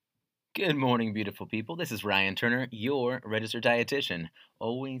Good morning, beautiful people. This is Ryan Turner, your registered dietitian,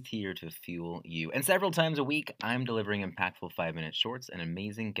 always here to fuel you. And several times a week, I'm delivering impactful 5-minute shorts and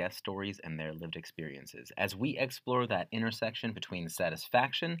amazing guest stories and their lived experiences as we explore that intersection between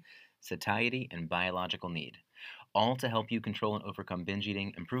satisfaction, satiety, and biological need. All to help you control and overcome binge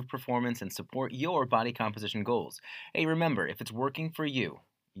eating, improve performance, and support your body composition goals. Hey, remember, if it's working for you,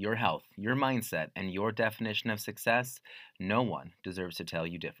 your health, your mindset, and your definition of success, no one deserves to tell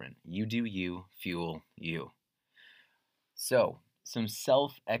you different. You do you, fuel you. So, some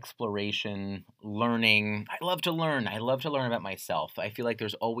self exploration, learning. I love to learn. I love to learn about myself. I feel like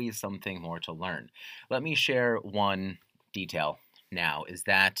there's always something more to learn. Let me share one detail now is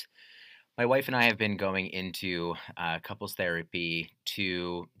that my wife and I have been going into couples therapy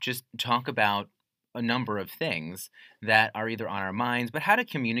to just talk about a number of things that are either on our minds, but how to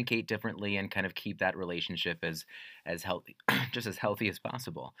communicate differently and kind of keep that relationship as healthy, just as healthy as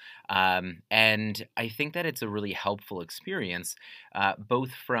possible. And I think that it's a really helpful experience,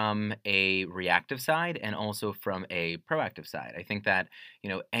 both from a reactive side and also from a proactive side. I think that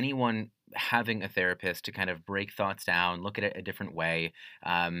anyone having a therapist to kind of break thoughts down, look at it a different way,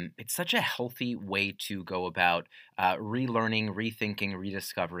 it's such a healthy way to go about relearning, rethinking,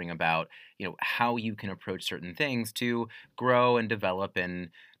 rediscovering about how you can approach certain things to grow and develop and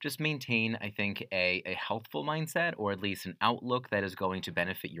just maintain, I think, a healthful mindset or at least an outlook that is going to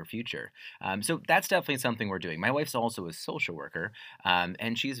benefit your future. So that's definitely something we're doing. My wife's also a social worker,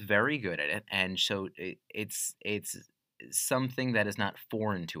 and she's very good at it, and so it's something that is not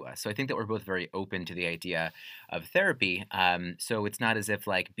foreign to us. So I think that we're both very open to the idea of therapy. So it's not as if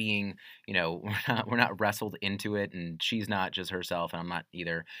like being, we're not wrestled into it, and she's not just herself, and I'm not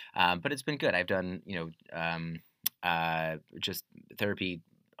either. But it's been good. I've done, just therapy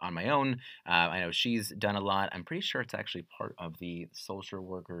on my own. I know she's done a lot. I'm pretty sure it's actually part of the social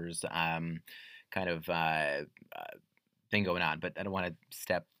workers kind of thing going on, but I don't want to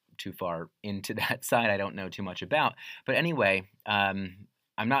step too far into that side. I don't know too much about. But anyway, I'm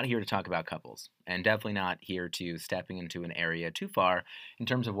not here to talk about couples and definitely not here to stepping into an area too far in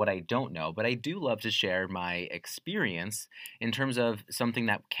terms of what I don't know. But I do love to share my experience in terms of something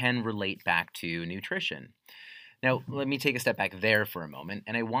that can relate back to nutrition. Now, let me take a step back there for a moment,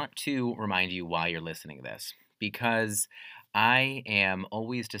 and I want to remind you why you're listening to this. Because I am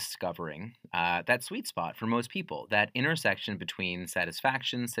always discovering that sweet spot for most people, that intersection between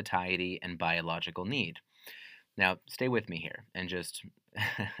satisfaction, satiety, and biological need. Now, stay with me here and just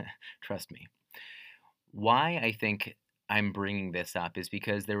trust me. Why I think I'm bringing this up is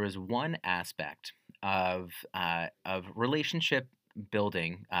because there is one aspect of relationship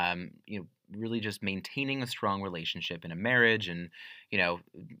building, really just maintaining a strong relationship in a marriage and you know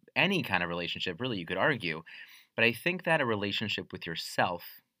any kind of relationship. Really, you could argue, but I think that a relationship with yourself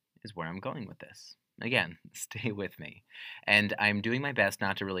is where I'm going with this. Again, stay with me. And I'm doing my best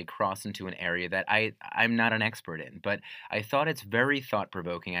not to really cross into an area that I'm not an expert in, but I thought it's very thought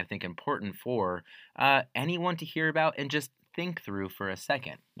provoking. I think important for anyone to hear about and just think through for a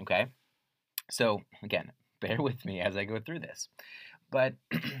second. Okay. So, again, bear with me as I go through this. But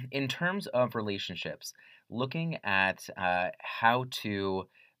in terms of relationships, looking at how to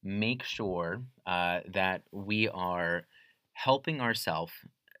make sure that we are helping ourselves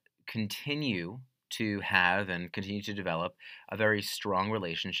continue to have and continue to develop a very strong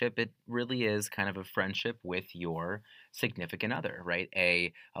relationship, it really is kind of a friendship with your significant other, right?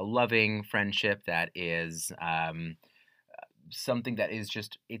 A loving friendship that is something that is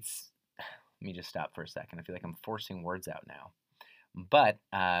just, it's, let me just stop for a second. I feel like I'm forcing words out now. But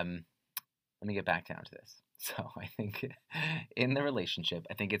let me get back down to this. So I think in the relationship,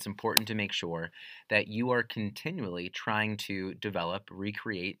 I think it's important to make sure that you are continually trying to develop,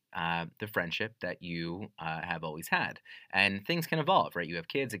 recreate the friendship that you have always had. And things can evolve, right? You have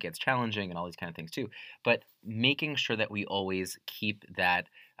kids, it gets challenging, and all these kind of things too. But making sure that we always keep that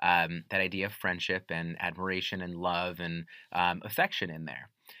idea of friendship and admiration and love and affection in there.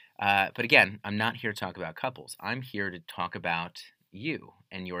 But again, I'm not here to talk about couples. I'm here to talk about you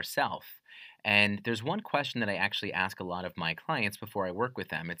and yourself. And there's one question that I actually ask a lot of my clients before I work with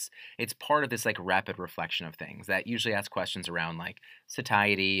them. It's part of this like rapid reflection of things that usually ask questions around like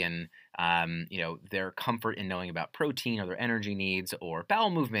satiety and their comfort in knowing about protein or their energy needs or bowel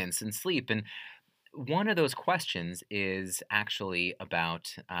movements and sleep. And one of those questions is actually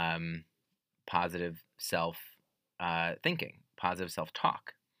about positive self thinking, positive self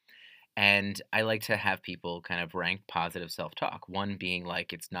talk. And I like to have people kind of rank positive self talk, one being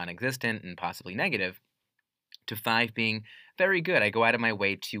like it's non existent and possibly negative, to five being very good. I go out of my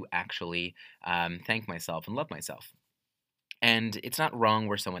way to actually thank myself and love myself. And it's not wrong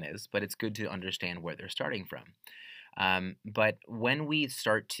where someone is, but it's good to understand where they're starting from. But when we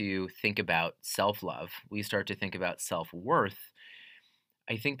start to think about self love, we start to think about self worth,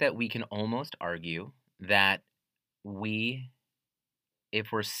 I think that we can almost argue that we,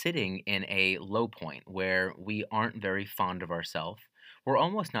 if we're sitting in a low point where we aren't very fond of ourselves, we're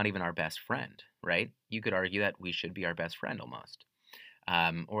almost not even our best friend, right? You could argue that we should be our best friend almost,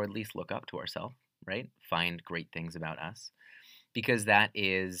 or at least look up to ourselves, right? Find great things about us, because that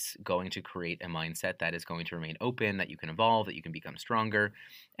is going to create a mindset that is going to remain open, that you can evolve, that you can become stronger,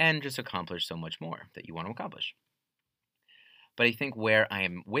 and just accomplish so much more that you want to accomplish. But I think where I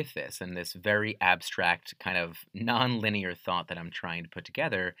am with this and this very abstract kind of non-linear thought that I'm trying to put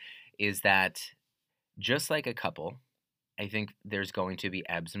together is that just like a couple, I think there's going to be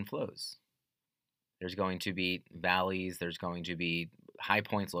ebbs and flows. There's going to be valleys, there's going to be high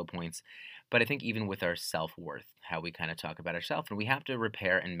points, low points. But I think even with our self worth, how we kind of talk about ourselves, and we have to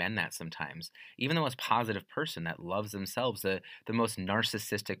repair and mend that sometimes. Even the most positive person that loves themselves, the most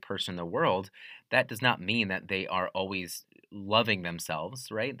narcissistic person in the world, that does not mean that they are always loving themselves,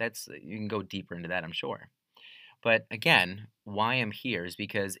 right? You can go deeper into that, I'm sure. But again, why I'm here is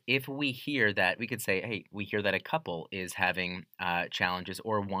because if we hear that, we could say, hey, we hear that a couple is having challenges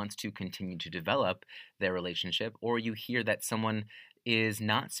or wants to continue to develop their relationship, or you hear that someone is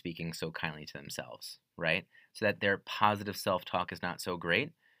not speaking so kindly to themselves, right? So that their positive self talk is not so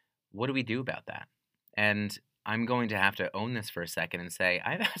great. What do we do about that? And I'm going to have to own this for a second and say,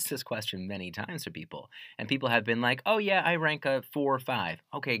 I've asked this question many times to people, and people have been like, oh, yeah, I rank a 4 or 5.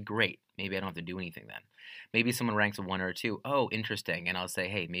 Okay, great. Maybe I don't have to do anything then. Maybe someone ranks a 1 or a 2. Oh, interesting. And I'll say,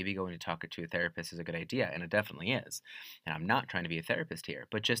 hey, maybe going to talk to a therapist is a good idea. And it definitely is. And I'm not trying to be a therapist here,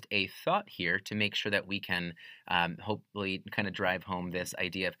 but just a thought here to make sure that we can hopefully kind of drive home this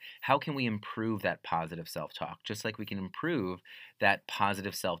idea of how can we improve that positive self talk, just like we can improve that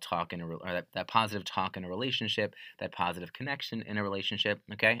positive self talk or that positive talk in a relationship, that positive connection in a relationship.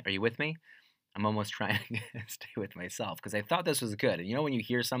 Okay, are you with me? I'm almost trying to stay with myself because I thought this was good. And you know when you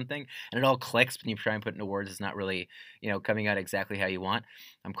hear something and it all clicks when you try and put it into words, it's not really coming out exactly how you want.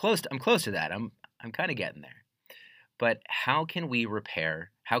 I'm close. I'm close to that. I'm kind of getting there. But how can we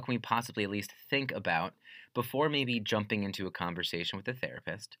repair? How can we possibly at least think about before maybe jumping into a conversation with a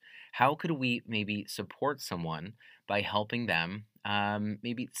therapist? How could we maybe support someone by helping them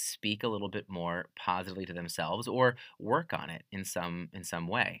maybe speak a little bit more positively to themselves or work on it in some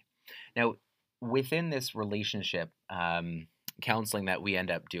way? Now, within this relationship counseling that we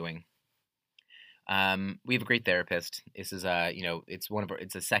end up doing, we have a great therapist. This is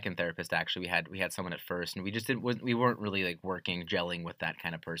it's a second therapist actually. We had someone at first, and we just didn't we weren't really like working gelling with that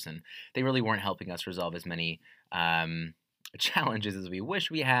kind of person. They really weren't helping us resolve as many challenges as we wish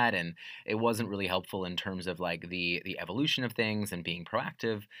we had, and it wasn't really helpful in terms of like the evolution of things and being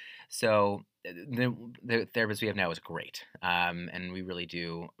proactive. So the therapist we have now is great, and we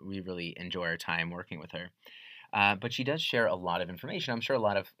really enjoy our time working with her. But she does share a lot of information. I'm sure a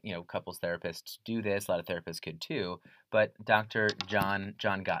lot of couples therapists do this. A lot of therapists could too. But Dr. John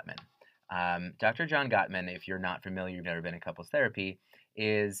Gottman, Dr. John Gottman, if you're not familiar, you've never been in couples therapy,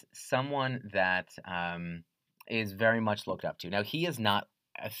 is someone that is very much looked up to. Now he is not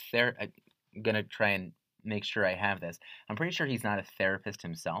a I'm gonna try and make sure I have this. I'm pretty sure he's not a therapist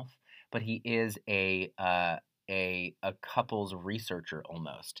himself, but he is a couples researcher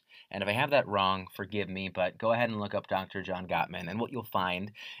almost. And if I have that wrong, forgive me, but go ahead and look up Dr. John Gottman. And what you'll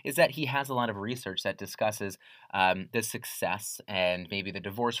find is that he has a lot of research that discusses the success and maybe the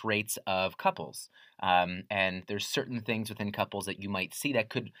divorce rates of couples. And there's certain things within couples that you might see that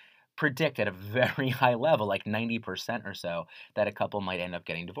could predict at a very high level, like 90% or so, that a couple might end up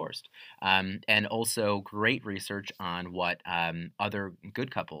getting divorced. And also great research on what other good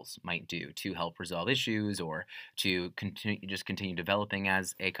couples might do to help resolve issues or to continue developing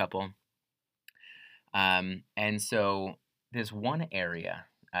as a couple. And so there's one area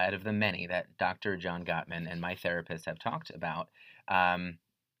out of the many that Dr. John Gottman and my therapist have talked about um,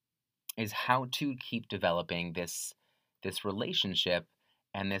 is how to keep developing this relationship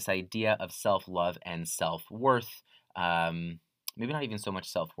and this idea of self-love and self-worth. Maybe not even so much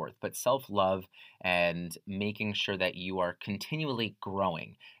self-worth, but self-love and making sure that you are continually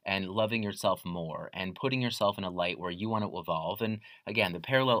growing and loving yourself more and putting yourself in a light where you want to evolve. And again, the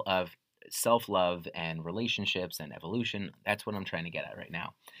parallel of self-love and relationships and evolution, that's what I'm trying to get at right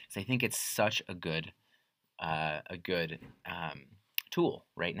now. So I think it's such a good tool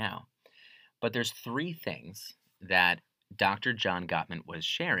right now. But there's three things that Dr. John Gottman was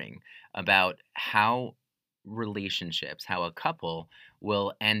sharing about how relationships, how a couple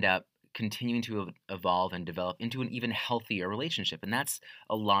will end up continuing to evolve and develop into an even healthier relationship. And that's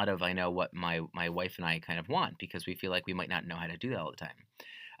a lot of, I know, what my wife and I kind of want, because we feel like we might not know how to do that all the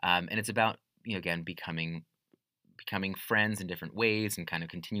time. And it's about, again, becoming friends in different ways and kind of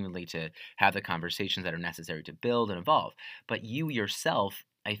continually to have the conversations that are necessary to build and evolve. But you yourself,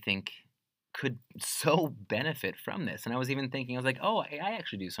 I think, could so benefit from this. And I was even thinking, I was like, oh, I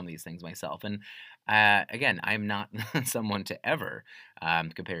actually do some of these things myself. And again, I'm not someone to ever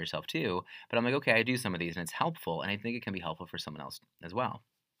compare yourself to, but I'm like, okay, I do some of these and it's helpful. And I think it can be helpful for someone else as well.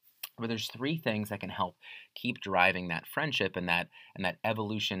 But there's three things that can help keep driving that friendship and that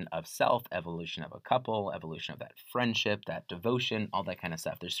evolution of self, evolution of a couple, evolution of that friendship, that devotion, all that kind of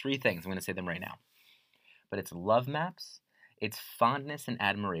stuff. There's three things. I'm going to say them right now. But it's love maps, it's fondness and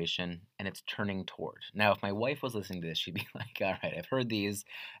admiration, and it's turning toward. Now, if my wife was listening to this, she'd be like, all right, I've heard these,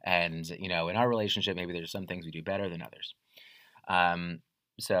 and in our relationship, maybe there's some things we do better than others. Um,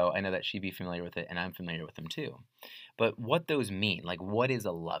 so I know that she'd be familiar with it, and I'm familiar with them too. But what those mean, like what is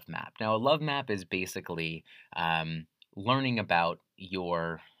a love map? Now, a love map is basically learning about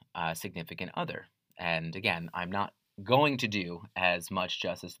your significant other. And again, I'm not going to do as much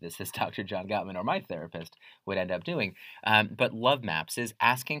justice to this as Dr. John Gottman or my therapist would end up doing. But love maps is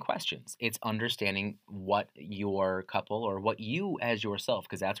asking questions. It's understanding what your couple or what you as yourself,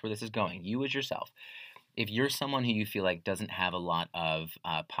 because that's where this is going, you as yourself, if you're someone who you feel like doesn't have a lot of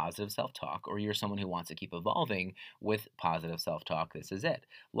positive self-talk, or you're someone who wants to keep evolving with positive self-talk, this is it.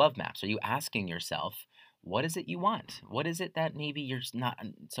 Love maps. Are you asking yourself, what is it you want? What is it that maybe you're not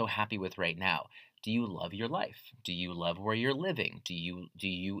so happy with right now? Do you love your life? Do you love where you're living? Do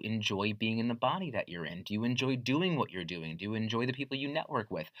you enjoy being in the body that you're in? Do you enjoy doing what you're doing? Do you enjoy the people you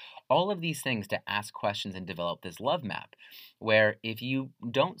network with? All of these things to ask questions and develop this love map. Where if you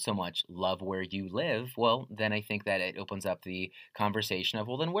don't so much love where you live, well, then I think that it opens up the conversation of,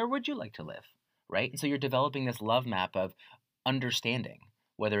 well, then where would you like to live? Right? And so you're developing this love map of understanding,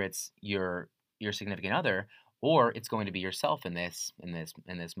 whether it's your significant other or it's going to be yourself in this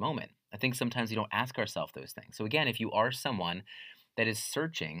moment. I think sometimes we don't ask ourselves those things. So again, if you are someone that is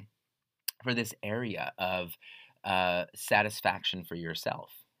searching for this area of satisfaction for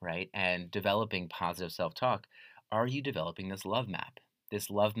yourself, right? And developing positive self talk, are you developing this love map? This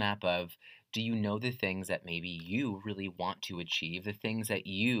love map of, do you know the things that maybe you really want to achieve, the things that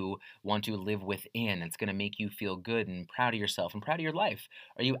you want to live within? It's going to make you feel good and proud of yourself and proud of your life.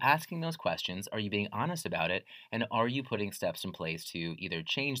 Are you asking those questions? Are you being honest about it? And are you putting steps in place to either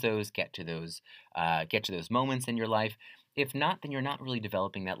change those, get to those moments in your life? If not, then you're not really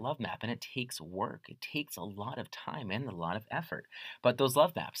developing that love map, and it takes work. It takes a lot of time and a lot of effort. But those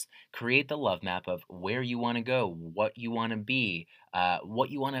love maps, create the love map of where you want to go, what you want to be, what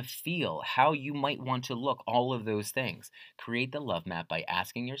you want to feel, how you might want to look, all of those things. Create the love map by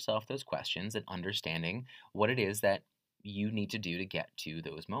asking yourself those questions and understanding what it is that you need to do to get to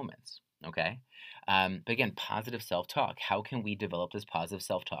those moments. Okay? But again, positive self talk. How can we develop this positive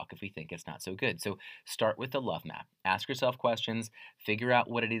self talk if we think it's not so good? So start with the love map. Ask yourself questions, figure out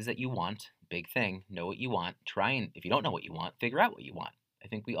what it is that you want. Big thing, know what you want. Try and, if you don't know what you want, figure out what you want. I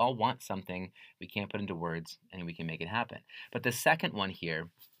think we all want something we can't put into words and we can make it happen. But the second one here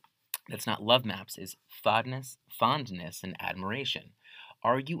that's not love maps is fondness and admiration.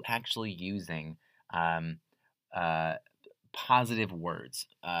 Are you actually using um, uh, positive words,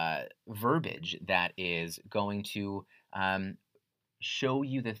 verbiage that is going to show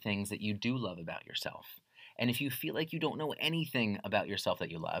you the things that you do love about yourself? And if you feel like you don't know anything about yourself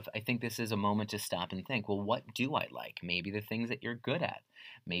that you love, I think this is a moment to stop and think, well, what do I like? Maybe the things that you're good at.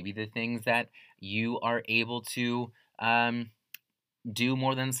 Maybe the things that you are able to do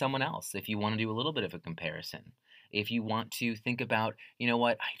more than someone else if you want to do a little bit of a comparison. If you want to think about, you know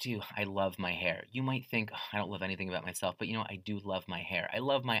what, I love my hair. You might think, "Oh, I don't love anything about myself, but I do love my hair. I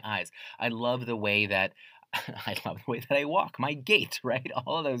love my eyes. I love the way that I love the way that I walk, my gait, right?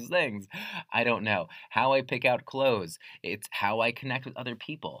 All of those things. I don't know. How I pick out clothes. It's how I connect with other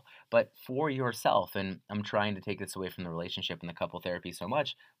people. But for yourself, and I'm trying to take this away from the relationship and the couple therapy so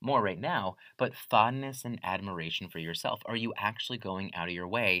much more right now, but fondness and admiration for yourself. Are you actually going out of your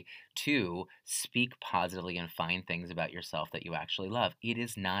way to speak positively and find things about yourself that you actually love? It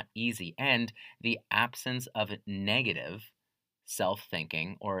is not easy. And the absence of negative self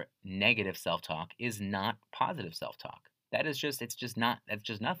thinking or negative self talk is not positive self talk. That is just, it's just not, that's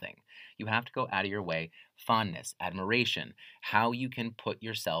just nothing. You have to go out of your way. Fondness, admiration, how you can put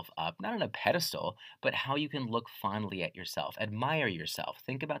yourself up, not on a pedestal, but how you can look fondly at yourself, admire yourself,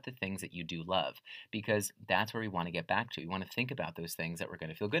 think about the things that you do love, because that's where we want to get back to. We want to think about those things that we're going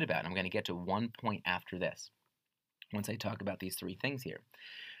to feel good about. And I'm going to get to one point after this, once I talk about these three things here.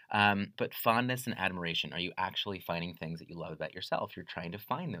 But fondness and admiration, are you actually finding things that you love about yourself? You're trying to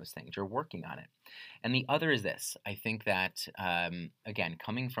find those things, you're working on it. And the other is this. I think that, again,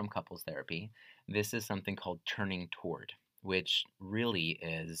 coming from couples therapy, this is something called turning toward, which really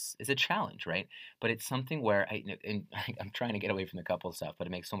is a challenge, right? But it's something where and I'm trying to get away from the couple stuff, but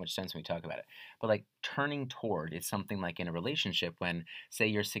it makes so much sense when we talk about it. But like turning toward is something like in a relationship when, say,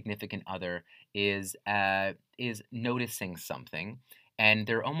 your significant other is noticing something, and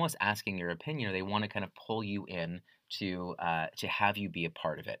they're almost asking your opinion, or they want to kind of pull you in to have you be a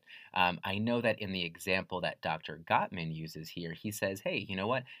part of it. I know that in the example that Dr. Gottman uses here, he says, "Hey, you know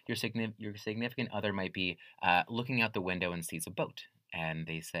what? Your significant other might be looking out the window and sees a boat, and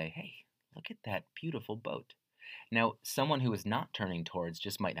they say, 'Hey, look at that beautiful boat.'" Now, someone who is not turning towards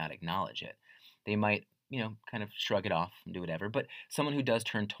just might not acknowledge it. They might, kind of shrug it off and do whatever. But someone who does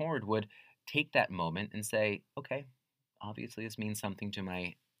turn toward would take that moment and say, "Okay, obviously this means something to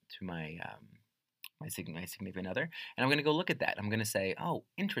my significant other, and I'm going to go look at that. I'm going to say, 'Oh,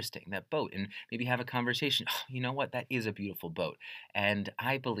 interesting, that boat,' and maybe have a conversation. Oh, you know what? That is a beautiful boat, and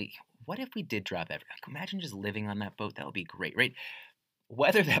I believe. What if we did drop everything? Imagine just living on that boat. That would be great, right?"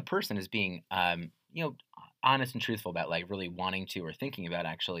 Whether that person is being, honest and truthful about like really wanting to or thinking about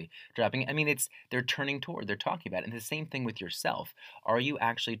actually dropping it. I mean, they're turning toward, they're talking about it. And the same thing with yourself. Are you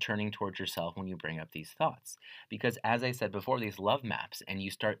actually turning towards yourself when you bring up these thoughts? Because as I said before, these love maps, and you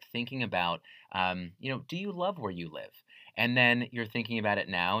start thinking about, do you love where you live? And then you're thinking about it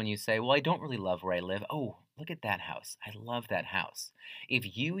now and you say, well, I don't really love where I live. Oh, look at that house. I love that house.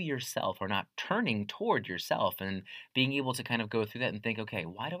 If you yourself are not turning toward yourself and being able to kind of go through that and think, okay,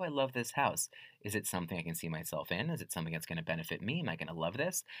 why do I love this house? Is it something I can see myself in? Is it something that's going to benefit me? Am I going to love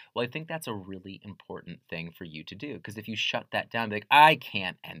this? Well, I think that's a really important thing for you to do, because if you shut that down, be like, I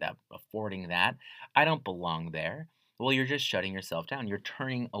can't end up affording that. I don't belong there. Well, you're just shutting yourself down. You're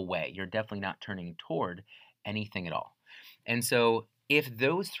turning away. You're definitely not turning toward anything at all. And so, if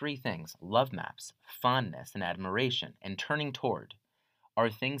those three things, love maps, fondness and admiration, and turning toward, are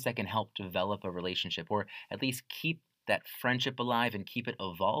things that can help develop a relationship, or at least keep that friendship alive and keep it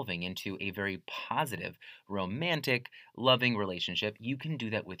evolving into a very positive, romantic, loving relationship, you can do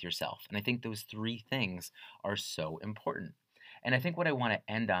that with yourself. And I think those three things are so important. And I think what I want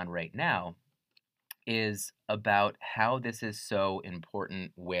to end on right now is about how this is so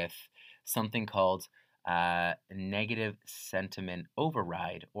important with something called negative sentiment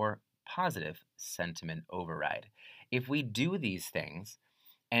override or positive sentiment override. If we do these things,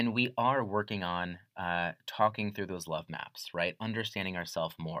 and we are working on talking through those love maps, right? Understanding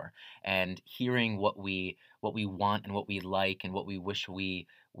ourselves more and hearing what we want and what we like and what we wish we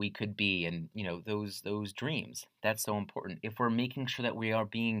could be, and those dreams. That's so important. If we're making sure that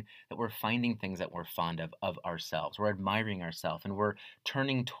we're finding things that we're fond of ourselves, we're admiring ourselves, and we're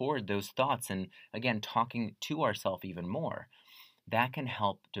turning toward those thoughts, and again talking to ourselves even more, that can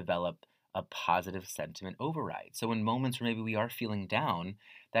help develop a positive sentiment override. So, in moments where maybe we are feeling down,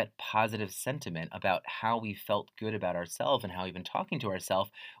 that positive sentiment about how we felt good about ourselves and how we've been talking to ourselves,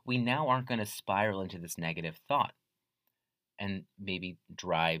 we now aren't going to spiral into this negative thought and maybe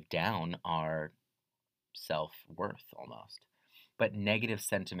drive down our self worth almost. But negative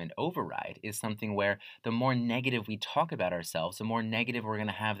sentiment override is something where the more negative we talk about ourselves, the more negative we're going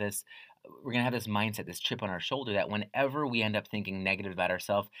to have this mindset, this chip on our shoulder, that whenever we end up thinking negative about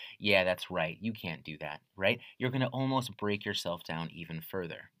ourselves, yeah, that's right, you can't do that, right? You're going to almost break yourself down even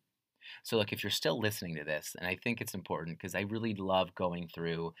further. So, look, if you're still listening to this, and I think it's important because I really love going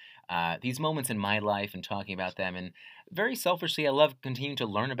through these moments in my life and talking about them. And very selfishly, I love continuing to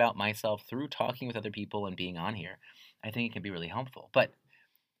learn about myself through talking with other people and being on here. I think it can be really helpful. But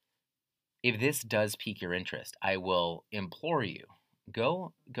if this does pique your interest, I will implore you,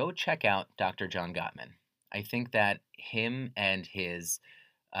 go check out Dr. John Gottman. I think that him and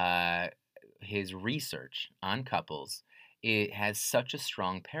uh, his research on couples, it has such a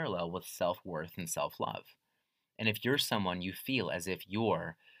strong parallel with self-worth and self-love. And if you're someone, you feel as if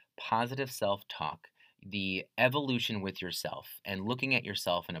your positive self-talk, the evolution with yourself and looking at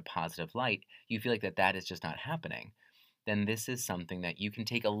yourself in a positive light, you feel like that is just not happening, then this is something that you can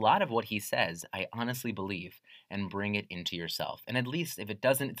take a lot of what he says, I honestly believe, and bring it into yourself. And at least if it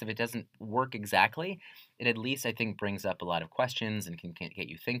doesn't work exactly, it at least I think brings up a lot of questions and can get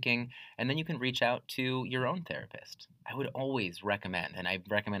you thinking, and then you can reach out to your own therapist. I would always recommend, and I've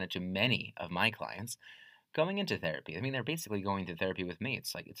recommended to many of my clients, going into therapy. I mean, they're basically going to therapy with me.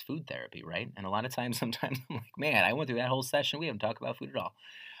 It's like it's food therapy, right? And a lot of times, sometimes I'm like, man, I went through that whole session. We haven't talked about food at all.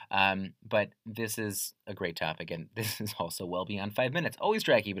 But this is a great topic, and this is also well beyond 5 minutes. Always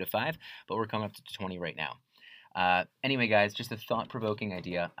try to keep it at 5, but we're coming up to 20 right now. Anyway, guys, just a thought-provoking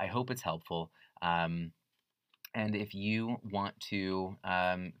idea. I hope it's helpful. And if you want to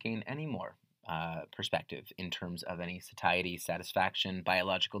gain any more perspective in terms of any satiety, satisfaction,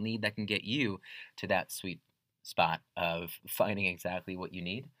 biological need that can get you to that sweet spot of finding exactly what you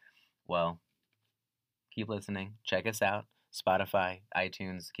need, well, keep listening. Check us out. Spotify,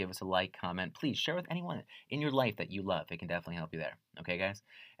 iTunes, give us a like, comment. Please share with anyone in your life that you love. It can definitely help you there. Okay, guys?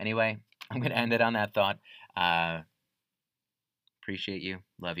 Anyway, I'm going to end it on that thought. Appreciate you.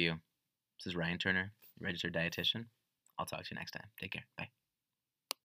 Love you. This is Ryan Turner, registered dietitian. I'll talk to you next time. Take care. Bye.